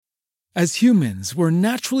As humans, we're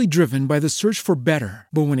naturally driven by the search for better.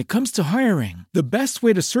 But when it comes to hiring, the best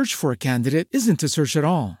way to search for a candidate isn't to search at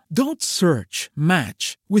all. Don't search,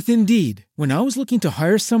 match with Indeed. When I was looking to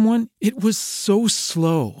hire someone, it was so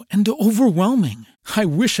slow and overwhelming. I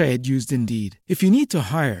wish I had used Indeed. If you need to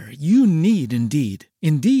hire, you need Indeed.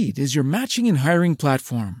 Indeed is your matching and hiring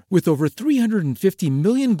platform with over 350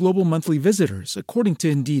 million global monthly visitors, according to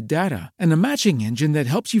Indeed data, and a matching engine that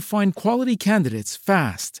helps you find quality candidates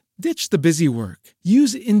fast. Ditch the busy work.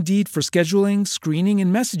 Use Indeed for scheduling, screening,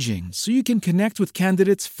 and messaging so you can connect with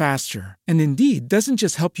candidates faster. And Indeed doesn't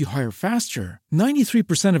just help you hire faster.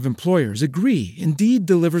 93% of employers agree Indeed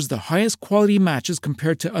delivers the highest quality matches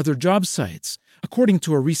compared to other job sites, according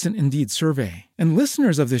to a recent Indeed survey. And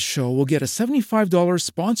listeners of this show will get a $75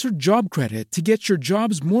 sponsored job credit to get your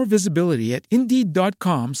jobs more visibility at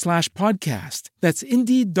Indeed.com/podcast. That's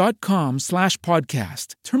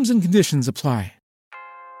Indeed.com/podcast. Terms and conditions apply.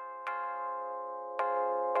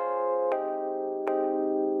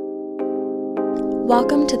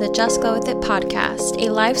 Welcome to the Just Glow With It podcast, a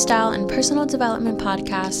lifestyle and personal development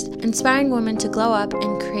podcast inspiring women to glow up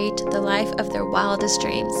and create the life of their wildest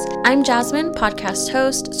dreams. I'm Jasmine, podcast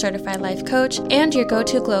host, certified life coach, and your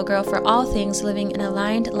go-to glow girl for all things living an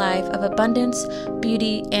aligned life of abundance,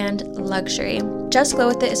 beauty, and luxury. Just Glow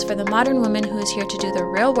With It is for the modern woman who is here to do the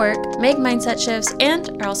real work, make mindset shifts,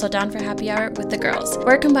 and are also down for happy hour with the girls.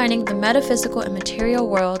 We're combining the metaphysical and material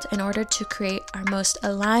world in order to create our most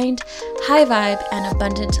aligned, high vibe, and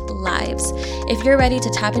abundant lives. If you're ready to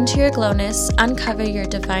tap into your glowness, uncover your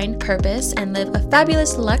divine purpose, and live a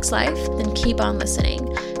fabulous luxe life, then keep on listening.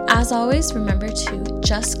 As always, remember to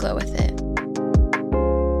just glow with it.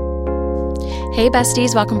 Hey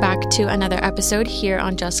besties, welcome back to another episode here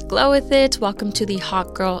on Just Glow With It. Welcome to the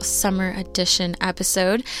Hot Girl Summer Edition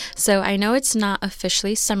episode. So I know it's not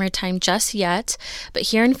officially summertime just yet, but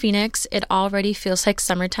here in Phoenix, it already feels like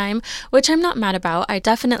summertime, which I'm not mad about. I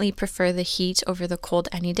definitely prefer the heat over the cold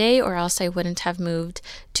any day, or else I wouldn't have moved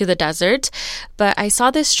to the desert. But I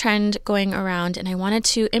saw this trend going around and I wanted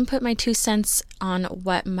to input my 2 cents on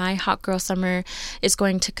what my Hot Girl Summer is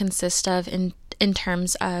going to consist of in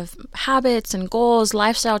terms of habits and goals,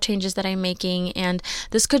 lifestyle changes that I'm making. And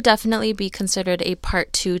this could definitely be considered a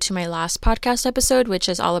part 2 to my last podcast episode, which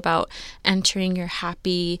is all about entering your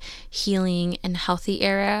happy, healing, and healthy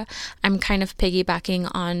era. I'm kind of piggybacking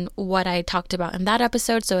on what I talked about in that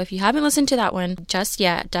episode. So if you haven't listened to that one just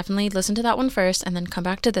yet, definitely listen to that one first and then come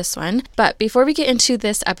back to this one. But before we get into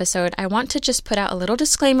this episode, I want to just put out a little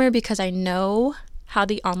disclaimer because I know how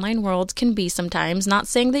the online world can be sometimes. Not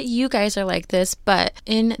saying that you guys are like this, but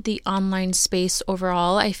in the online space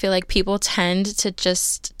overall, I feel like people tend to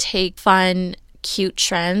just take fun, cute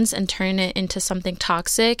trends and turn it into something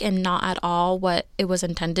toxic and not at all what it was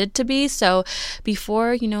intended to be. So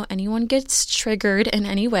before, anyone gets triggered in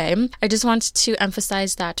any way, I just want to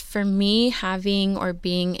emphasize that for me, having or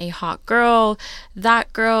being a hot girl,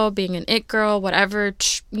 that girl, being an it girl, whatever,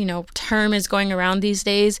 term is going around these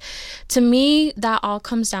days, to me, that all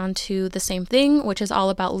comes down to the same thing, which is all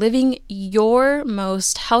about living your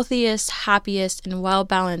most healthiest, happiest, and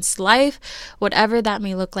well-balanced life, whatever that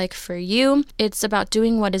may look like for you. It's about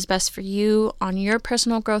doing what is best for you on your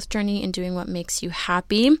personal growth journey and doing what makes you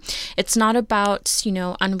happy. It's not about,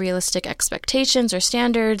 unrealistic expectations or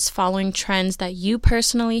standards, following trends that you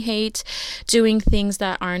personally hate, doing things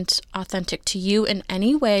that aren't authentic to you in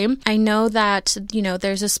any way. I know that,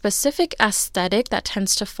 there's a specific aesthetic that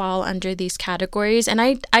tends to fall under these categories, and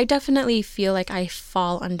I definitely feel like I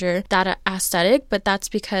fall under that aesthetic, but that's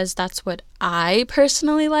because that's what I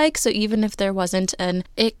personally like. So even if there wasn't an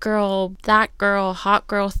it girl, that girl, hot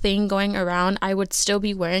girl thing going around, I would still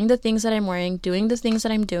be wearing the things that I'm wearing, doing the things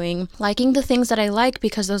that I'm doing, liking the things that I like,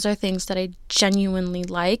 because those are things that I genuinely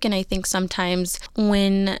like. And I think sometimes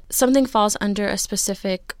when something falls under a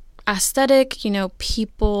specific aesthetic,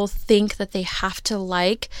 people think that they have to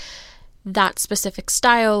like that specific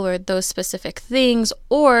style or those specific things,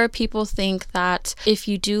 or people think that if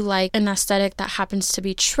you do like an aesthetic that happens to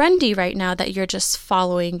be trendy right now, that you're just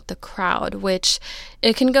following the crowd, which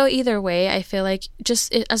it can go either way. I feel like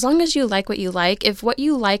as long as you like what you like, if what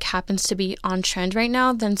you like happens to be on trend right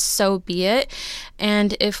now, then so be it.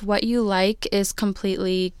 And if what you like is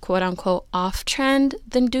completely quote unquote off trend,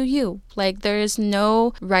 then do you. Like, there is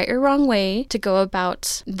no right or wrong way to go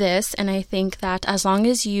about this. And I think that as long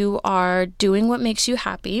as you are doing what makes you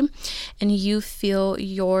happy and you feel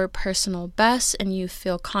your personal best and you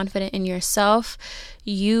feel confident in yourself,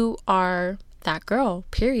 you are that girl,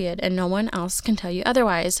 period. And no one else can tell you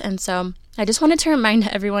otherwise. And so I just wanted to remind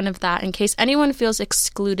everyone of that in case anyone feels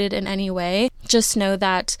excluded in any way. Just know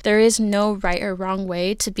that there is no right or wrong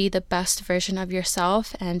way to be the best version of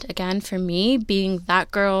yourself. And again, for me, being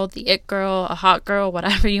that girl, the it girl, a hot girl,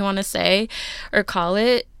 whatever you want to say or call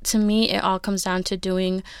it, to me, it all comes down to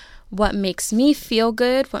doing what makes me feel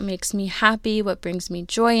good, what makes me happy, what brings me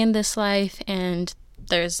joy in this life, and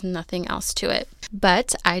there's nothing else to it.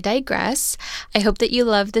 But I digress. I hope that you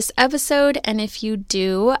love this episode, and if you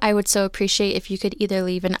do, I would so appreciate if you could either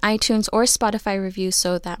leave an iTunes or Spotify review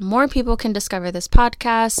so that more people can discover this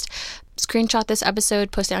podcast. Screenshot this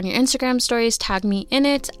episode, post it on your Instagram stories, tag me in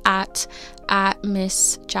it at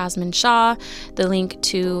Miss Jasmine Shaw. The link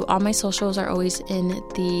to all my socials are always in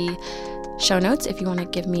the show notes if you want to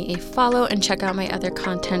give me a follow and check out my other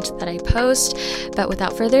content that I post. But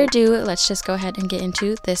without further ado, let's just go ahead and get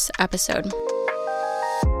into this episode.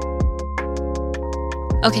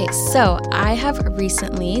 Okay, so I have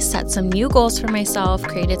recently set some new goals for myself,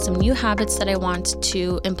 created some new habits that I want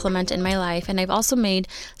to implement in my life, and I've also made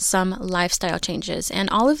some lifestyle changes.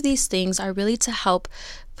 And all of these things are really to help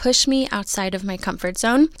push me outside of my comfort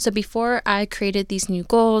zone. So before I created these new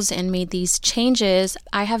goals and made these changes,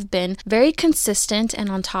 I have been very consistent and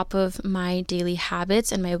on top of my daily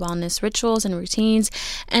habits and my wellness rituals and routines.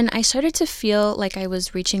 And I started to feel like I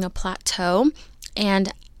was reaching a plateau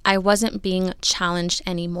and I wasn't being challenged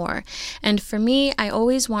anymore. And for me, I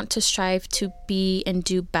always want to strive to be and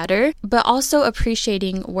do better, but also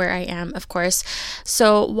appreciating where I am, of course.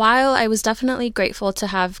 So while I was definitely grateful to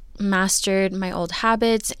have mastered my old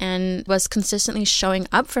habits and was consistently showing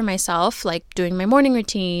up for myself, like doing my morning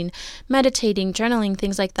routine, meditating, journaling,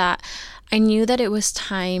 things like that, I knew that it was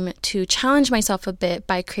time to challenge myself a bit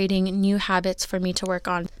by creating new habits for me to work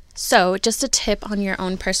on. So just a tip on your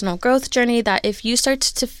own personal growth journey, that if you start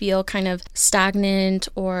to feel kind of stagnant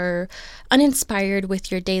or uninspired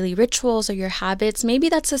with your daily rituals or your habits, maybe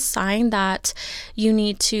that's a sign that you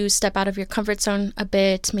need to step out of your comfort zone a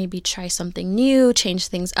bit, maybe try something new, change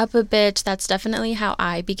things up a bit. That's definitely how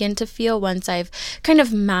I begin to feel once I've kind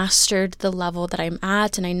of mastered the level that I'm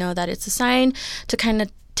at, and I know that it's a sign to kind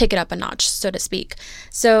of take it up a notch, so to speak.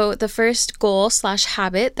 So the first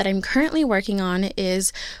goal/habit that I'm currently working on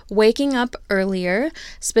is waking up earlier,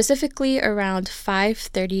 specifically around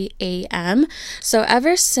 5:30 a.m. So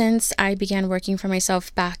ever since I began working for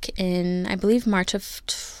myself back in, I believe, March of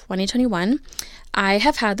 2021, I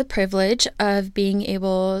have had the privilege of being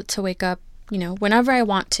able to wake up whenever I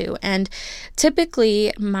want to. And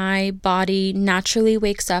typically my body naturally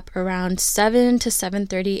wakes up around 7 to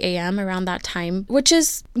 7:30 a.m. around that time, which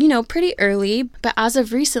is, pretty early. But as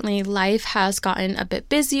of recently, life has gotten a bit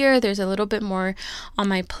busier. There's a little bit more on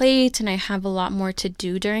my plate and I have a lot more to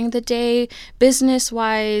do during the day,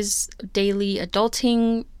 business-wise, daily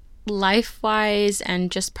adulting, life-wise,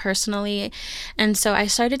 and just personally. And so I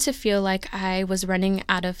started to feel like I was running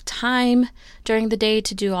out of time during the day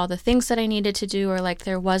to do all the things that I needed to do, or like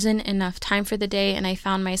there wasn't enough time for the day. And I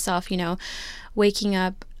found myself, waking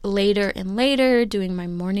up later and later, doing my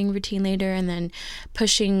morning routine later, and then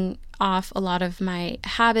pushing off a lot of my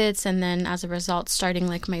habits, and then as a result starting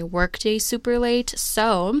like my work day super late.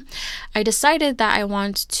 So I decided that I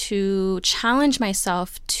want to challenge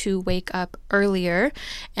myself to wake up earlier,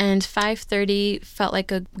 and 5:30 felt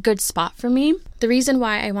like a good spot for me. The reason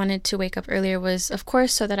why I wanted to wake up earlier was, of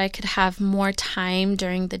course, so that I could have more time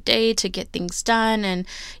during the day to get things done and,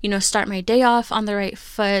 start my day off on the right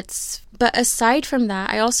foot. But aside from that,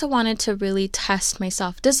 I also wanted to really test my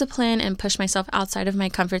self-discipline and push myself outside of my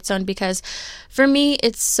comfort zone, because for me,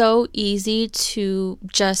 it's so easy to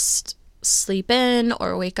just sleep in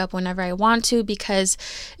or wake up whenever I want to, because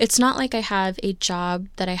it's not like I have a job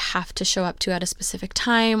that I have to show up to at a specific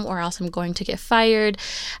time or else I'm going to get fired.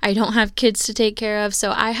 I don't have kids to take care of,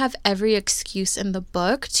 so I have every excuse in the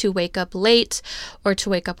book to wake up late or to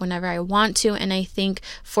wake up whenever I want to. And I think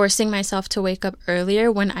forcing myself to wake up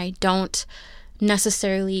earlier when I don't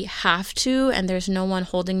necessarily have to, and there's no one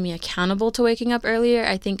holding me accountable to waking up earlier,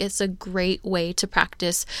 I think it's a great way to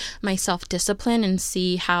practice my self-discipline and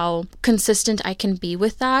see how consistent I can be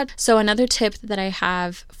with that. So another tip that I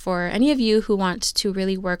have for any of you who want to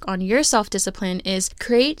really work on your self-discipline is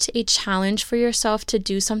create a challenge for yourself to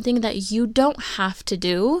do something that you don't have to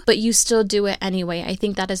do, but you still do it anyway. I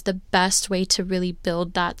think that is the best way to really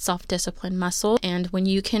build that self-discipline muscle. And when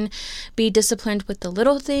you can be disciplined with the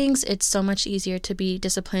little things, it's so much easier to be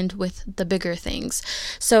disciplined with the bigger things.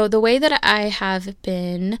 So the way that I have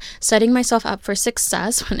been setting myself up for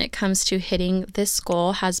success when it comes to hitting this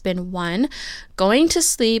goal has been, 1, going to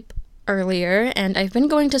sleep earlier. And I've been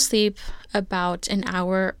going to sleep about an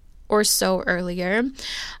hour or so earlier,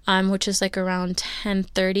 which is like around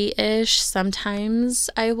 10:30-ish. Sometimes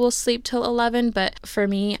I will sleep till 11, but for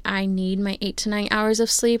me, I need my 8 to 9 hours of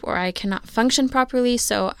sleep or I cannot function properly.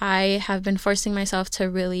 So I have been forcing myself to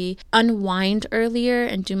really unwind earlier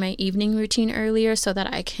and do my evening routine earlier so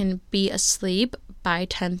that I can be asleep by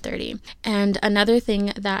 10:30. And another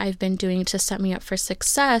thing that I've been doing to set me up for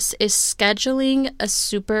success is scheduling a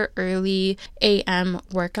super early AM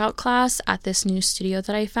workout class at this new studio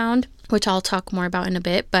that I found, which I'll talk more about in a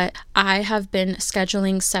bit. But I have been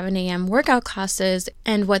scheduling 7 a.m. workout classes,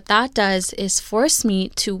 and what that does is force me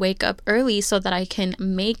to wake up early so that I can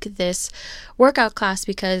make this workout class,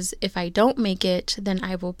 because if I don't make it, then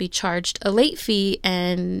I will be charged a late fee,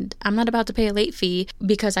 and I'm not about to pay a late fee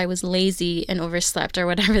because I was lazy and overslept or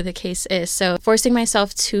whatever the case is. So forcing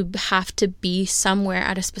myself to have to be somewhere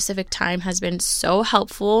at a specific time has been so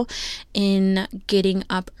helpful in getting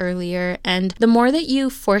up earlier. And the more that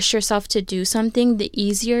you force yourself to do something, the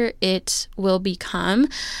easier it will become,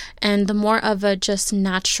 and the more of a just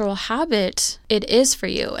natural habit it is for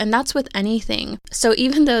you. And that's with anything. So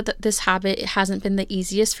even though this habit hasn't been the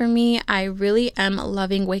easiest for me, I really am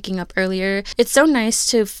loving waking up earlier. It's so nice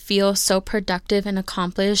to feel so productive and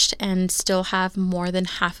accomplished and still have more than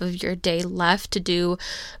half of your day left to do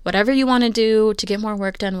whatever you want to do, to get more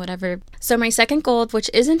work done, whatever. So my second goal, which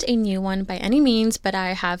isn't a new one by any means, but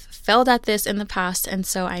I have failed at this in the past, and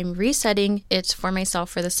so I'm resetting it for myself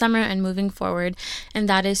for the summer and moving forward, and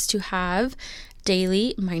that is to have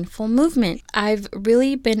daily mindful movement. I've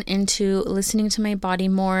really been into listening to my body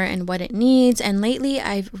more and what it needs, and lately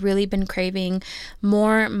I've really been craving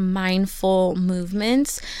more mindful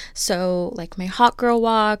movements. So like my hot girl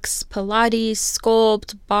walks, Pilates,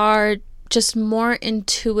 Sculpt, barre, just more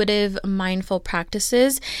intuitive mindful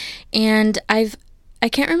practices. And I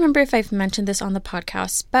can't remember if I've mentioned this on the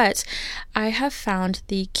podcast, but I have found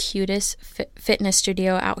the cutest fitness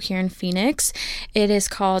studio out here in Phoenix. It is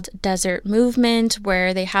called Desert Movement,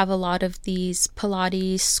 where they have a lot of these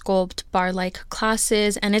Pilates, Sculpt, barre-like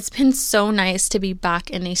classes, and it's been so nice to be back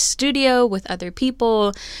in a studio with other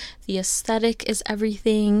people. The aesthetic is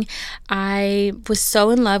everything. I was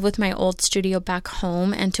so in love with my old studio back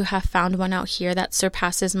home, and to have found one out here that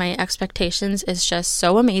surpasses my expectations is just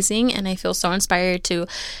so amazing, and I feel so inspired to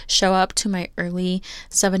show up to my early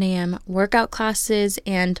 7 a.m. workout classes.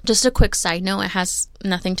 And just a quick side note, it has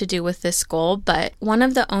nothing to do with this goal, but one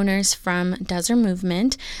of the owners from Desert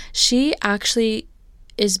Movement, she actually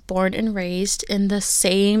is born and raised in the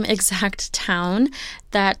same exact town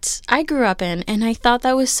that I grew up in. And I thought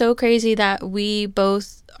that was so crazy that we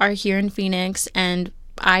both are here in Phoenix, and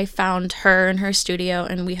I found her in her studio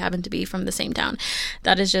and we happen to be from the same town.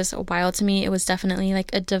 That is just wild to me. It was definitely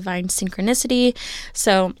like a divine synchronicity.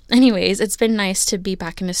 So anyways, it's been nice to be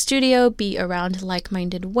back in the studio, be around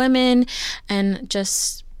like-minded women, and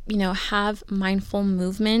just have mindful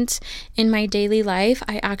movement in my daily life.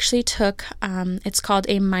 I actually took, it's called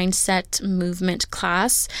a mindset movement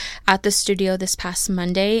class at the studio this past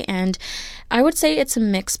Monday. And I would say it's a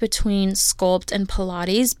mix between Sculpt and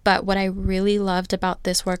Pilates. But what I really loved about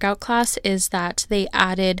this workout class is that they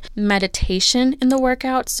added meditation in the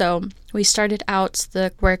workout. So we started out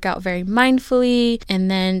the workout very mindfully,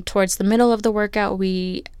 and then towards the middle of the workout,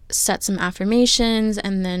 we set some affirmations,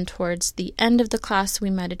 and then towards the end of the class we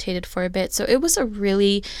meditated for a bit. So it was a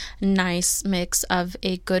really nice mix of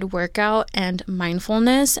a good workout and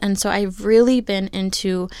mindfulness. And so I've really been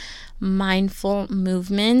into mindful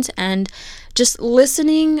movement and just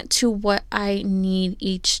listening to what I need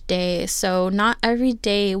each day. So not every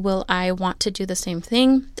day will I want to do the same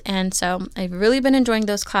thing. And so I've really been enjoying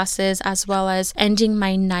those classes, as well as ending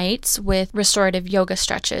my nights with restorative yoga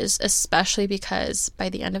stretches, especially because by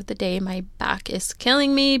the end of the day, my back is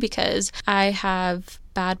killing me because I have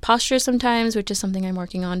bad posture sometimes, which is something I'm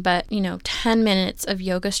working on. But 10 minutes of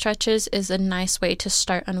yoga stretches is a nice way to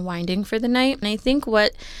start unwinding for the night. And I think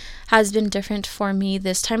what has been different for me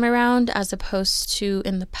this time around, as opposed to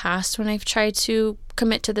in the past when I've tried to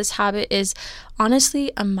commit to this habit, is honestly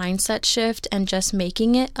a mindset shift and just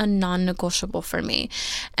making it a non-negotiable for me.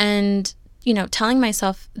 And telling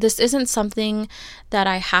myself this isn't something that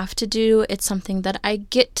I have to do, it's something that I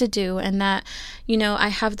get to do, and that, I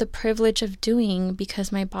have the privilege of doing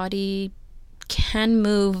because my body can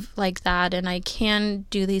move like that and I can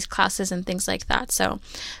do these classes and things like that. So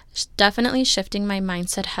definitely shifting my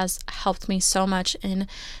mindset has helped me so much in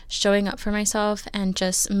showing up for myself and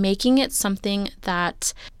just making it something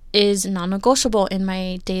that is non-negotiable in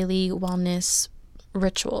my daily wellness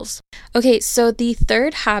rituals. Okay, so the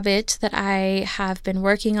third habit that I have been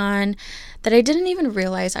working on that I didn't even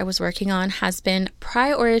realize I was working on has been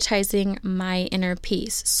prioritizing my inner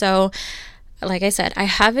peace. So, like I said,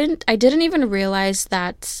 I didn't even realize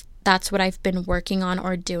that that's what I've been working on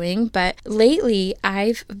or doing. But lately,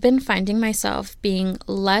 I've been finding myself being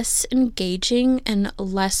less engaging and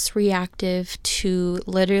less reactive to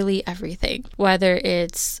literally everything, whether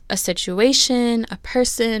it's a situation, a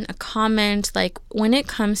person, a comment. Like when it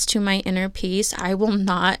comes to my inner peace, I will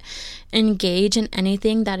not engage in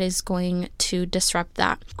anything that is going to disrupt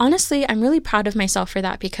that. Honestly, I'm really proud of myself for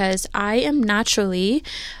that because I am naturally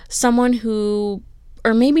someone who,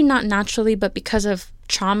 or maybe not naturally, but because of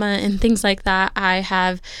trauma and things like that, I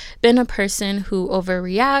have been a person who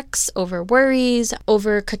overreacts, over worries,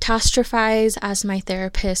 over catastrophize, as my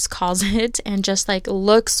therapist calls it, and just like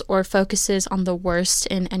looks or focuses on the worst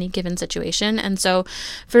in any given situation. And so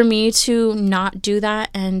for me to not do that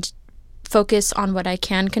and focus on what I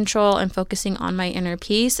can control and focusing on my inner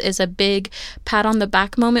peace is a big pat on the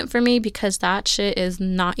back moment for me because that shit is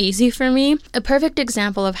not easy for me. A perfect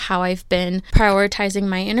example of how I've been prioritizing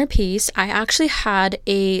my inner peace, I actually had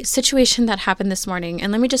a situation that happened this morning.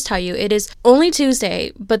 And let me just tell you, it is only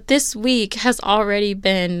Tuesday, but this week has already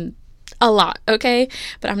been a lot, okay?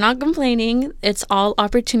 But I'm not complaining. It's all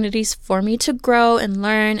opportunities for me to grow and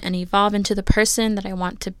learn and evolve into the person that I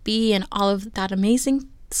want to be and all of that amazing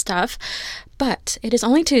stuff. But it is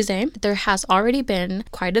only Tuesday. There has already been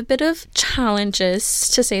quite a bit of challenges,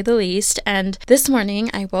 to say the least. And this morning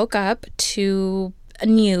I woke up to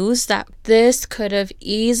news that this could have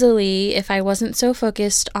easily, if I wasn't so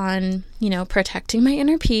focused on, protecting my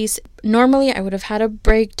inner peace, normally I would have had a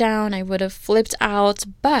breakdown. I would have flipped out,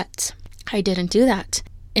 but I didn't do that.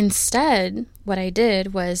 Instead, what I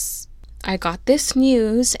did was I got this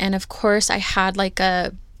news, and of course I had like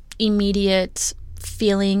a immediate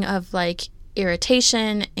feeling of like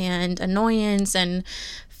irritation and annoyance and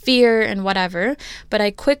fear and whatever, but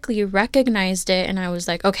I quickly recognized it and I was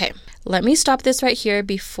like, okay, let me stop this right here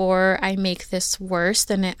before I make this worse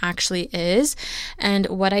than it actually is. And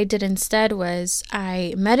what I did instead was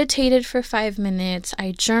I meditated for 5 minutes.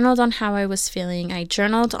 I journaled on how I was feeling. I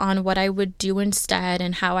journaled on what I would do instead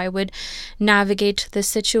and how I would navigate the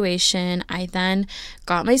situation. I then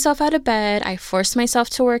got myself out of bed. I forced myself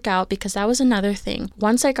to work out because that was another thing.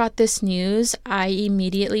 Once I got this news, I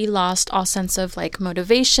immediately lost all sense of like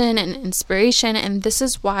motivation and inspiration. And this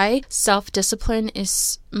is why self-discipline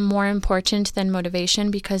is more important than motivation,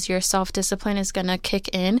 because your self-discipline is gonna kick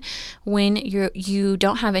in when you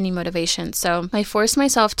don't have any motivation. So I forced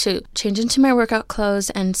myself to change into my workout clothes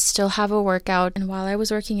and still have a workout. And while I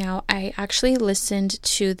was working out, I actually listened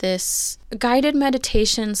to this guided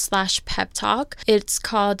meditation / pep talk. It's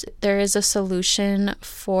called There is a Solution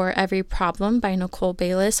for Every Problem by Nicole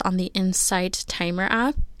Bayliss on the Insight Timer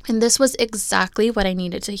app. And this was exactly what I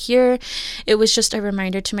needed to hear. It was just a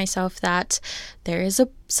reminder to myself that there is a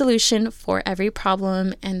solution for every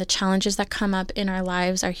problem, and the challenges that come up in our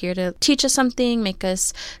lives are here to teach us something, make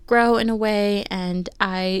us grow in a way. And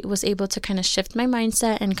I was able to kind of shift my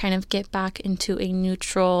mindset and kind of get back into a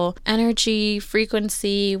neutral energy,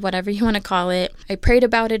 frequency, whatever you want to call it. I prayed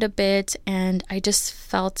about it a bit and I just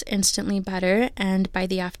felt instantly better. And by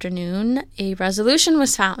the afternoon, a resolution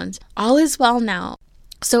was found. All is well now.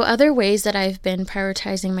 So other ways that I've been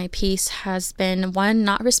prioritizing my peace has been, one,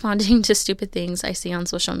 not responding to stupid things I see on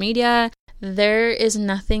social media. There is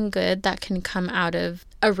nothing good that can come out of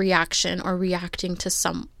a reaction or reacting to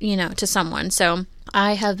someone. So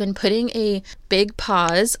I have been putting a big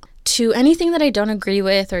pause to anything that I don't agree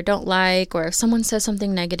with or don't like, or if someone says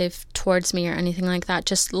something negative towards me or anything like that,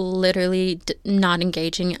 just literally not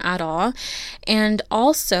engaging at all. And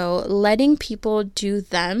also letting people do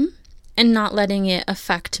them and not letting it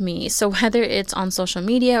affect me. So whether it's on social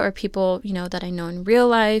media or people, that I know in real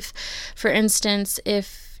life, for instance,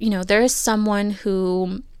 if, there is someone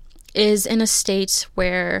who is in a state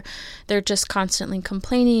where they're just constantly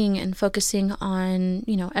complaining and focusing on,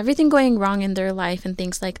 everything going wrong in their life and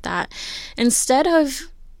things like that, instead of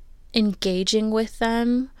engaging with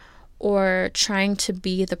them or trying to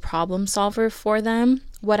be the problem solver for them,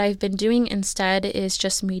 what I've been doing instead is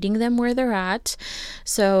just meeting them where they're at.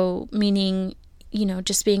 So meaning,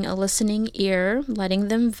 just being a listening ear, letting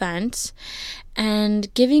them vent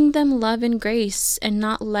and giving them love and grace, and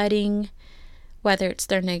not letting, whether it's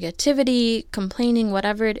their negativity, complaining,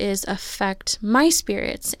 whatever it is, affect my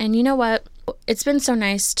spirits. And you know what? It's been so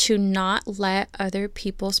nice to not let other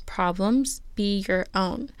people's problems be your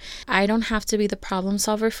own. I don't have to be the problem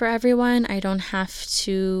solver for everyone. I don't have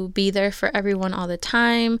to be there for everyone all the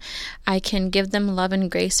time. I can give them love and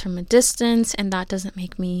grace from a distance, and that doesn't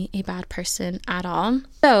make me a bad person at all.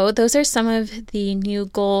 So those are some of the new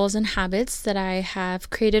goals and habits that I have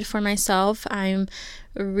created for myself. I'm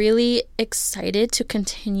really excited to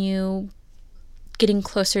continue getting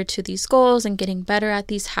closer to these goals and getting better at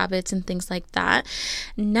these habits and things like that.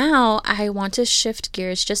 Now I want to shift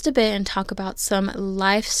gears just a bit and talk about some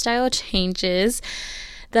lifestyle changes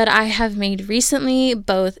that I have made recently,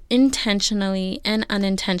 both intentionally and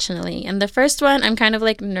unintentionally. And the first one I'm kind of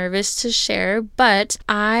like nervous to share, but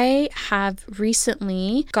I have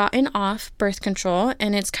recently gotten off birth control,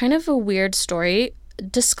 and it's kind of a weird story.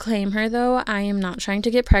 Disclaimer though, I am not trying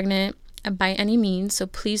to get pregnant by any means, so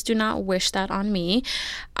please do not wish that on me.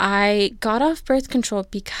 I got off birth control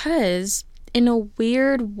because in a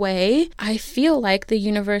weird way, I feel like the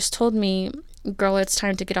universe told me, girl, it's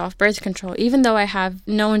time to get off birth control, even though I have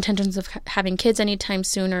no intentions of having kids anytime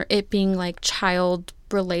soon or it being like child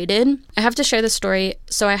related. I have to share the story.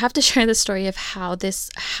 So I have to share the story of how this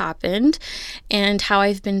happened and how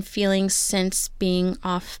I've been feeling since being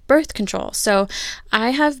off birth control. So I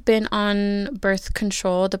have been on birth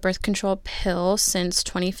control, the birth control pill, since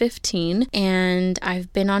 2015, and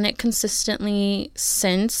I've been on it consistently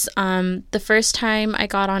since. The first time I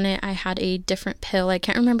got on it, I had a different pill. I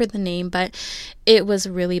can't remember the name, but it was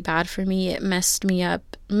really bad for me. It messed me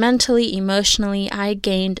up mentally, emotionally. I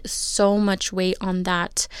gained so much weight on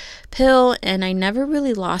that pill, and I never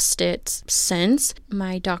really lost it since.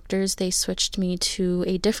 My doctors, they switched me to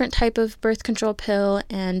a different type of birth control pill,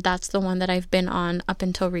 and that's the one that I've been on up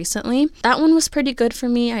until recently. That one was pretty good for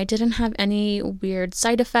me. I didn't have any weird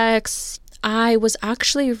side effects. I was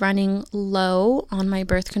actually running low on my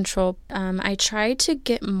birth control. I tried to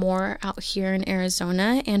get more out here in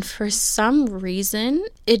Arizona, and for some reason,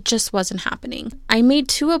 it just wasn't happening. I made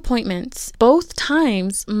 2 appointments. Both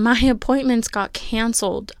times, my appointments got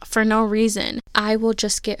canceled for no reason. I will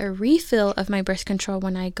just get a refill of my birth control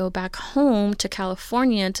when I go back home to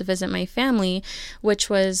California to visit my family, which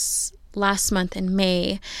was last month in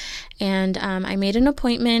May. And I made an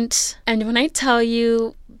appointment, and when I tell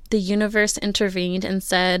you, the universe intervened and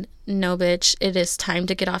said, no, bitch, it is time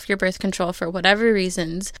to get off your birth control for whatever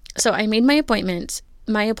reasons. So I made my appointment.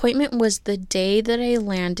 My appointment was the day that I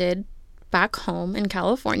landed back home in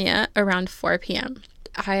California around 4 p.m.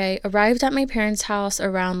 I arrived at my parents' house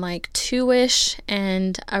around like 2-ish,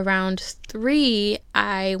 and around 3,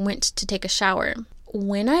 I went to take a shower.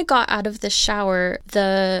 When I got out of the shower,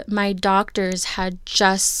 my doctors had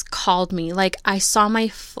just called me. Like, I saw my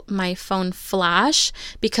phone flash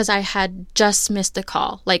because I had just missed a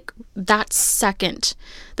call. Like, that second.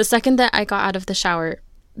 The second that I got out of the shower,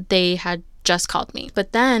 they had just called me.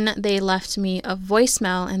 But then they left me a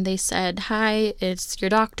voicemail and they said, "Hi, it's your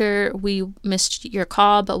doctor. We missed your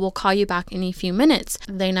call, but we'll call you back in a few minutes."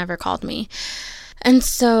 They never called me. And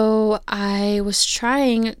so I was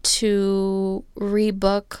trying to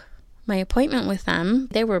rebook my appointment with them.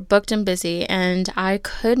 They were booked and busy, and I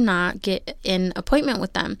could not get an appointment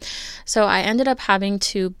with them. So I ended up having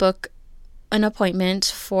to book an appointment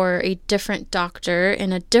for a different doctor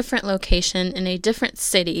in a different location in a different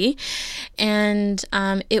city. And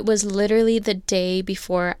it was literally the day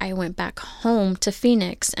before I went back home to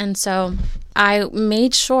Phoenix. And so I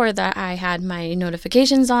made sure that I had my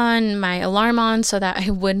notifications on, my alarm on, so that I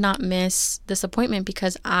would not miss this appointment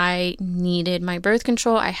because I needed my birth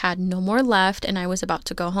control. I had no more left, and I was about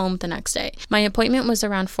to go home the next day. My appointment was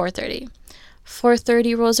around 4:30.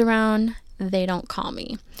 4:30 rolls around. They don't call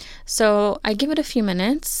me. So I give it a few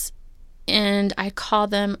minutes, and I call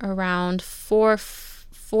them around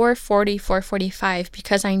 4:40, 4:45,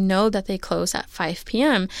 because I know that they close at 5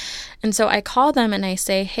 p.m. And so I call them and I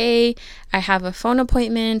say, "Hey, I have a phone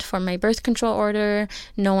appointment for my birth control order.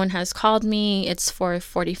 No one has called me. It's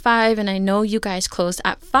 4:45, and I know you guys close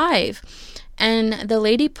at 5. And the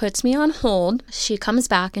lady puts me on hold. She comes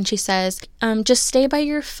back and she says, "Just stay by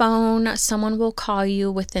your phone. Someone will call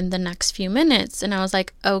you within the next few minutes." And I was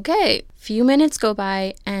like, okay. Few minutes go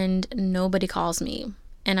by and nobody calls me.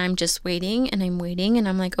 And I'm just waiting and I'm waiting. And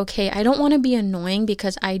I'm like, okay, I don't want to be annoying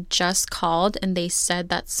because I just called and they said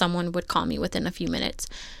that someone would call me within a few minutes.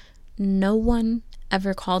 No one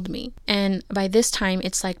ever called me. And by this time,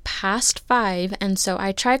 it's like past 5. And so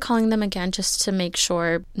I try calling them again just to make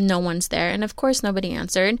sure no one's there. And of course, nobody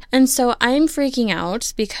answered. And so I'm freaking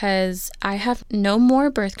out because I have no more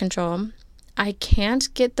birth control. I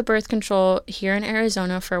can't get the birth control here in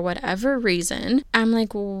Arizona for whatever reason. I'm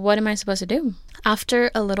like, what am I supposed to do?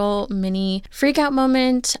 After a little mini freak out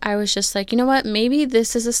moment, I was just like, you know what? Maybe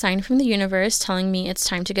this is a sign from the universe telling me it's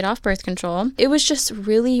time to get off birth control. It was just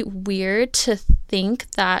really weird to think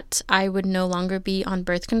that I would no longer be on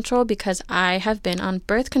birth control because I have been on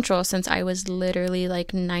birth control since I was literally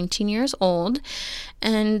like 19 years old.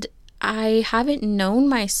 And I haven't known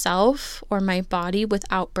myself or my body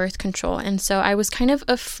without birth control. And so I was kind of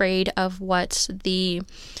afraid of what the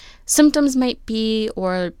symptoms might be,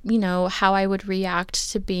 or, you know, how I would react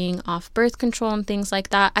to being off birth control and things like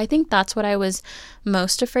that. I think that's what I was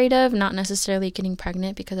most afraid of, not necessarily getting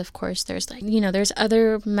pregnant, because of course there's like, you know, there's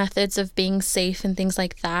other methods of being safe and things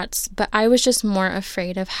like that. But I was just more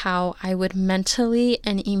afraid of how I would mentally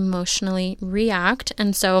and emotionally react.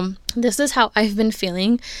 And so this is how I've been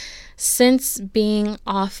feeling since being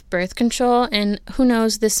off birth control. And who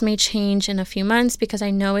knows, this may change in a few months, because I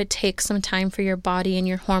know it takes some time for your body and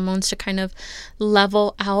your hormones to kind of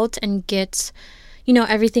level out and get, you know,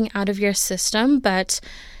 everything out of your system. But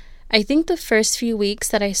I think the first few weeks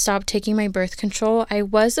that I stopped taking my birth control, I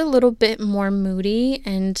was a little bit more moody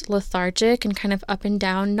and lethargic and kind of up and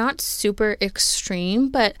down, not super extreme,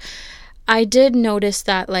 but I did notice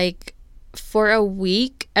that like for a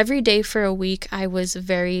week, every day for a week, I was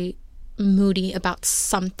very moody about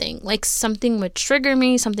something. Like something would trigger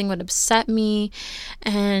me, something would upset me.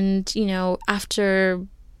 And, you know, after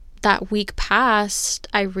that week passed,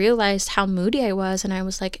 I realized how moody I was. And I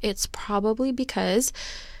was like, it's probably because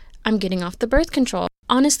I'm getting off the birth control.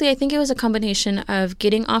 Honestly, I think it was a combination of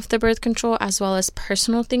getting off the birth control as well as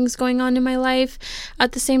personal things going on in my life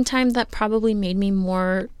at the same time that probably made me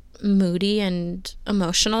more moody and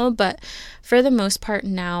emotional. But for the most part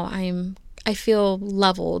now, I feel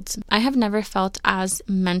leveled. I have never felt as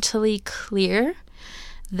mentally clear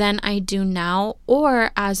than I do now,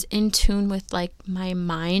 or as in tune with like my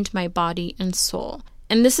mind, my body, and soul.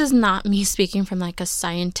 And this is not me speaking from like a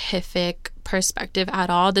scientific perspective at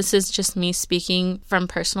all. This is just me speaking from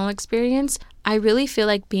personal experience. I really feel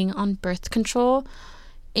like being on birth control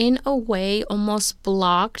in a way almost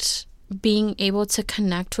blocked being able to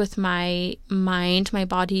connect with my mind, my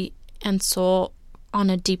body, and soul on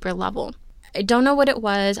a deeper level. I don't know what it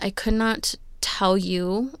was. I could not tell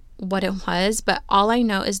you what it was, but all I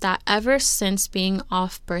know is that ever since being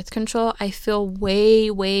off birth control, I feel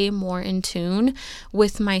way, way more in tune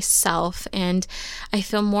with myself, and I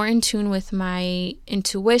feel more in tune with my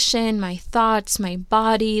intuition, my thoughts, my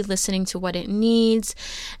body, listening to what it needs,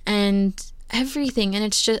 and everything. And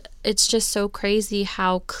it's just so crazy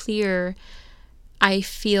how clear I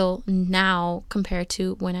feel now compared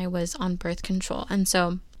to when I was on birth control. And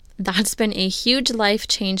so that's been a huge life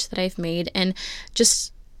change that I've made. And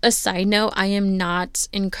just a side note, I am not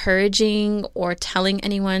encouraging or telling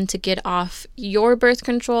anyone to get off your birth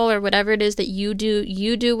control or whatever it is that you do.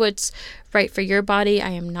 You do what's right for your body. I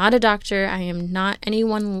am not a doctor. I am not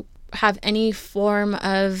anyone have any form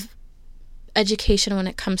of education when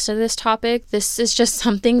it comes to this topic. This is just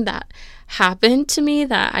something that happened to me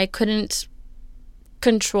that I couldn't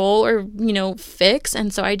control or, you know, fix.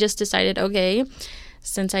 And so I just decided, okay,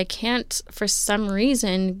 since I can't for some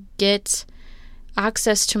reason get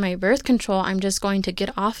access to my birth control, I'm just going to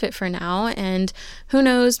get off it for now. And who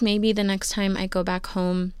knows, maybe the next time I go back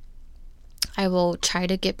home, I will try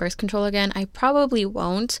to get birth control again. I probably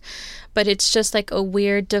won't, but it's just like a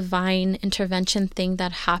weird divine intervention thing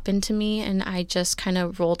that happened to me, and I just kind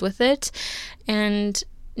of rolled with it. And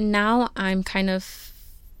now I'm kind of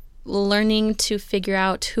learning to figure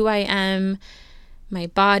out who I am, my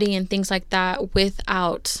body, and things like that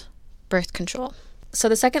without birth control. So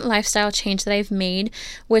the second lifestyle change that I've made,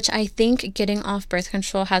 which I think getting off birth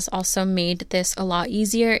control has also made this a lot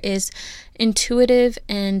easier, is intuitive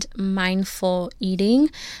and mindful eating.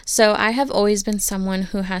 So I have always been someone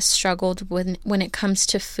who has struggled when it comes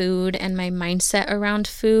to food and my mindset around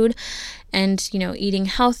food. And, you know, eating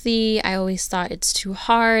healthy, I always thought it's too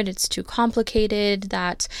hard, it's too complicated,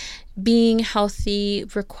 that being healthy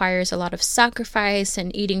requires a lot of sacrifice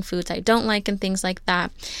and eating foods I don't like and things like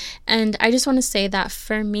that. And I just want to say that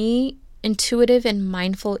for me, intuitive and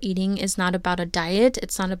mindful eating is not about a diet.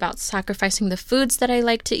 It's not about sacrificing the foods that I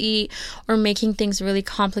like to eat or making things really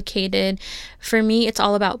complicated. For me, it's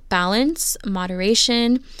all about balance,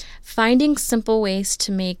 moderation, finding simple ways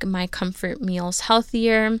to make my comfort meals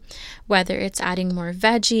healthier, whether it's adding more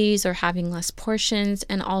veggies or having less portions,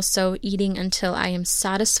 and also eating until I am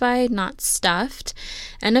satisfied, not stuffed.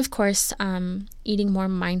 And of course, eating more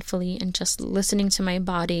mindfully and just listening to my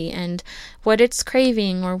body and what it's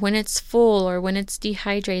craving, or when it's full, or when it's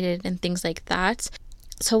dehydrated, and things like that.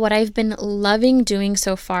 So what I've been loving doing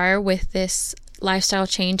so far with this lifestyle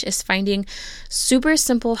change is finding super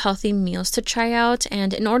simple, healthy meals to try out.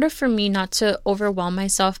 And in order for me not to overwhelm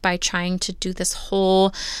myself by trying to do this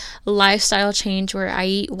whole lifestyle change where I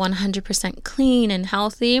eat 100% clean and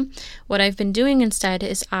healthy, what I've been doing instead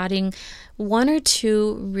is adding 1 or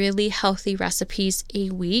 2 really healthy recipes a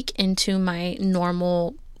week into my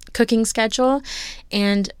normal cooking schedule,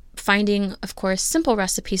 and finding, of course, simple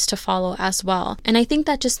recipes to follow as well. And I think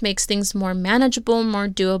that just makes things more manageable, more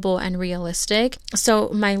doable, and realistic. So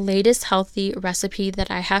my latest healthy recipe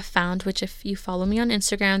that I have found, which if you follow me on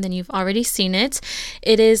Instagram, then you've already seen it.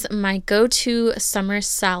 It is my go-to summer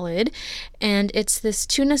salad. And it's this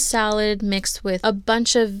tuna salad mixed with a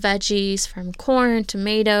bunch of veggies from corn,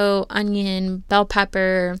 tomato, onion, bell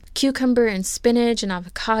pepper, cucumber, and spinach, and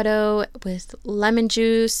avocado with lemon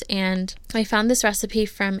juice. And I found this recipe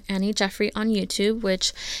from Annie Jeffrey on YouTube,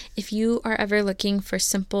 which if you are ever looking for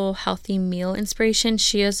simple, healthy meal inspiration,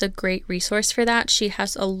 she is a great resource for that. She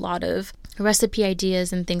has a lot of recipe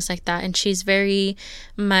ideas and things like that, and she's very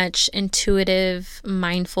much intuitive,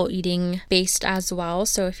 mindful eating based as well.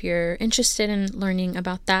 So if you're interested in learning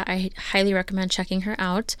about that, I highly recommend checking her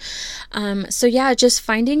out. So yeah, just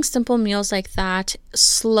finding simple meals like that,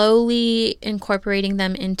 slowly incorporating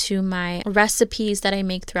them into my recipes that I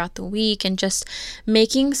make throughout the week, and just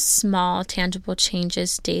making small tangible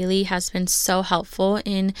changes daily has been so helpful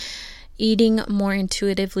in eating more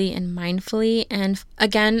intuitively and mindfully. And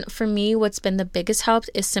again, for me, what's been the biggest help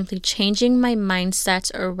is simply changing my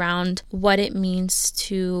mindset around what it means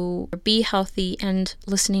to be healthy and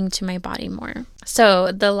listening to my body more.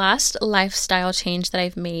 So the last lifestyle change that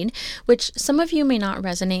I've made, which some of you may not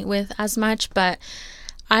resonate with as much, but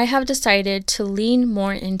I have decided to lean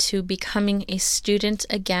more into becoming a student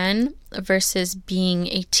again versus being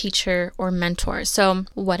a teacher or mentor. So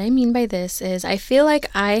what I mean by this is I feel like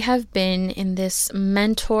I have been in this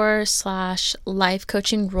mentor / life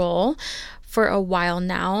coaching role for a while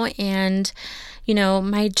now. And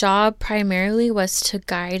my job primarily was to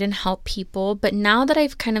guide and help people. But now that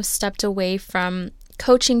I've kind of stepped away from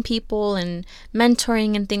coaching people and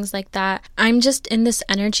mentoring and things like that, I'm just in this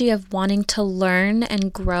energy of wanting to learn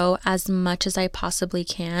and grow as much as I possibly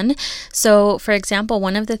can. So, for example,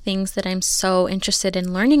 one of the things that I'm so interested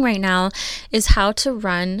in learning right now is how to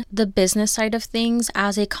run the business side of things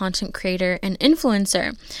as a content creator and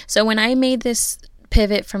influencer. So when I made this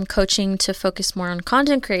pivot from coaching to focus more on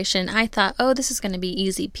content creation, I thought, this is going to be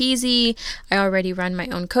easy peasy. I already run my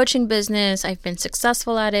own coaching business. I've been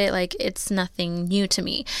successful at it. Like, it's nothing new to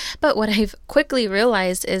me. But what I've quickly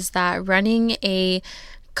realized is that running a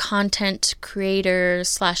content creator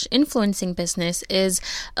 / influencing business is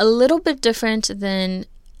a little bit different than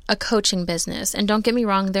a coaching business. And don't get me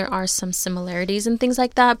wrong, there are some similarities and things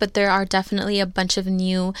like that, but there are definitely a bunch of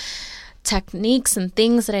new techniques and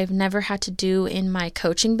things that I've never had to do in my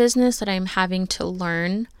coaching business that I'm having to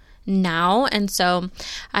learn now. And so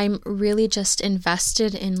I'm really just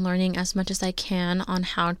invested in learning as much as I can on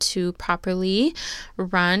how to properly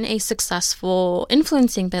run a successful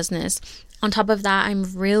influencing business. On top of that, I'm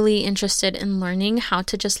really interested in learning how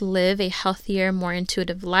to just live a healthier, more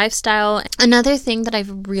intuitive lifestyle. Another thing that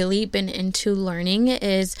I've really been into learning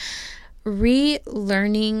is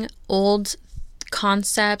relearning old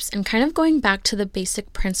concepts and kind of going back to the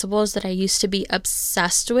basic principles that I used to be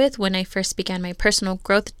obsessed with when I first began my personal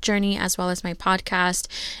growth journey, as well as my podcast.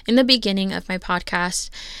 In the beginning of my podcast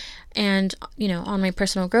and, on my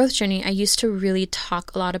personal growth journey, I used to really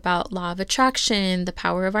talk a lot about law of attraction, the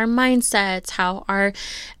power of our mindsets, how our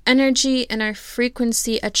energy and our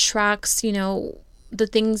frequency attracts, the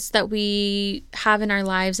things that we have in our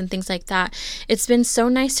lives and things like that. It's been so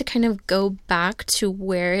nice to kind of go back to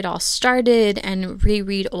where it all started and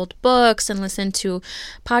reread old books and listen to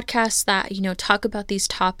podcasts that, talk about these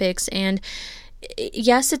topics. And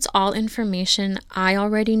yes, it's all information I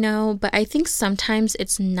already know, but I think sometimes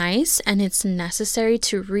it's nice and it's necessary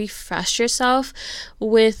to refresh yourself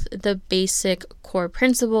with the basic core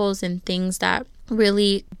principles and things that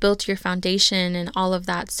really built your foundation and all of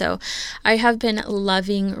that. So I have been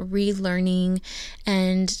loving relearning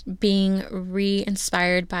and being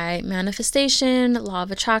re-inspired by manifestation, law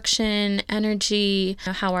of attraction, energy,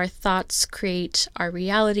 how our thoughts create our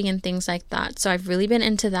reality and things like that. So I've really been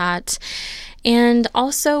into that. And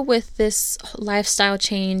also with this lifestyle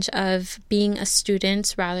change of being a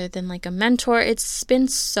student rather than like a mentor, it's been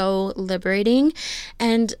so liberating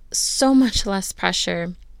and so much less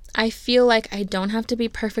pressure. I feel like I don't have to be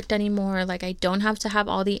perfect anymore. Like, I don't have to have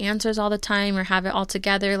all the answers all the time or have it all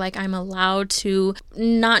together. Like, I'm allowed to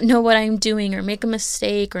not know what I'm doing or make a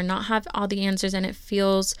mistake or not have all the answers, and it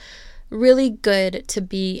feels really good to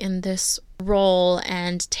be in this role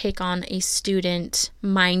and take on a student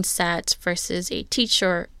mindset versus a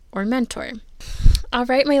teacher or mentor. All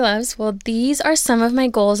right, my loves. Well, these are some of my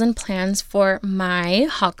goals and plans for my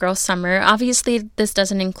hot girl summer. Obviously, this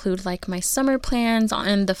doesn't include like my summer plans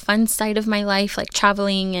on the fun side of my life, like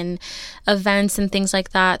traveling and events and things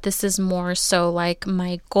like that. This is more so like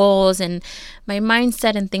my goals and my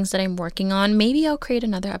mindset and things that I'm working on. Maybe I'll create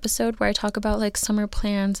another episode where I talk about like summer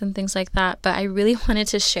plans and things like that. But I really wanted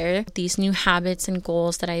to share these new habits and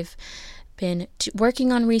goals that I've been working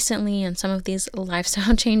on recently and some of these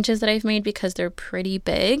lifestyle changes that I've made because they're pretty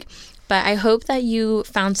big. But I hope that you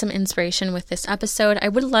found some inspiration with this episode. I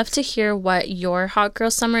would love to hear what your hot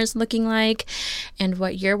girl summer is looking like and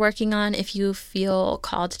what you're working on. If you feel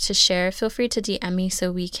called to share, feel free to DM me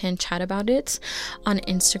so we can chat about it on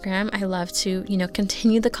Instagram. I love to,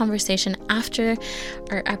 continue the conversation after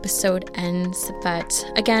our episode ends. But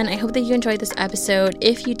again, I hope that you enjoyed this episode.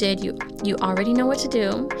 If you did, you already know what to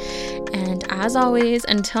do. And as always,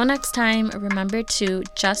 until next time, remember to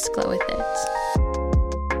just glow with it.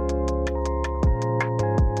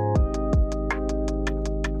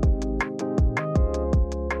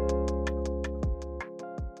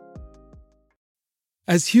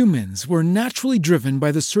 As humans, we're naturally driven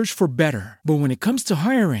by the search for better. But when it comes to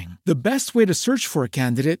hiring, the best way to search for a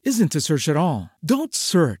candidate isn't to search at all. Don't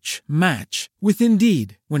search, match with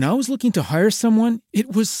Indeed. When I was looking to hire someone,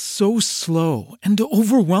 it was so slow and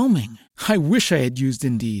overwhelming. I wish I had used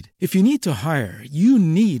Indeed. If you need to hire, you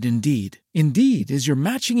need Indeed. Indeed is your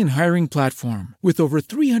matching and hiring platform with over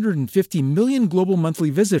 350 million global monthly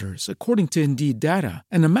visitors, according to Indeed data,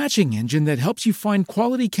 and a matching engine that helps you find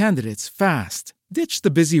quality candidates fast. Ditch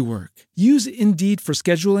the busy work. Use Indeed for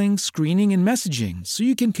scheduling, screening, and messaging so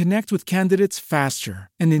you can connect with candidates faster.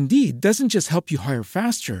 And Indeed doesn't just help you hire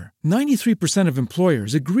faster. 93% of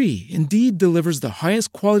employers agree Indeed delivers the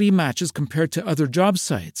highest quality matches compared to other job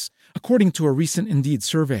sites, according to a recent Indeed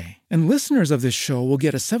survey. And listeners of this show will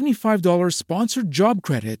get a $75 sponsored job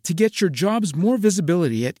credit to get your jobs more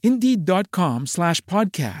visibility at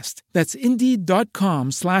Indeed.com/podcast. That's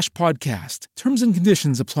Indeed.com/podcast. Terms and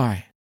conditions apply.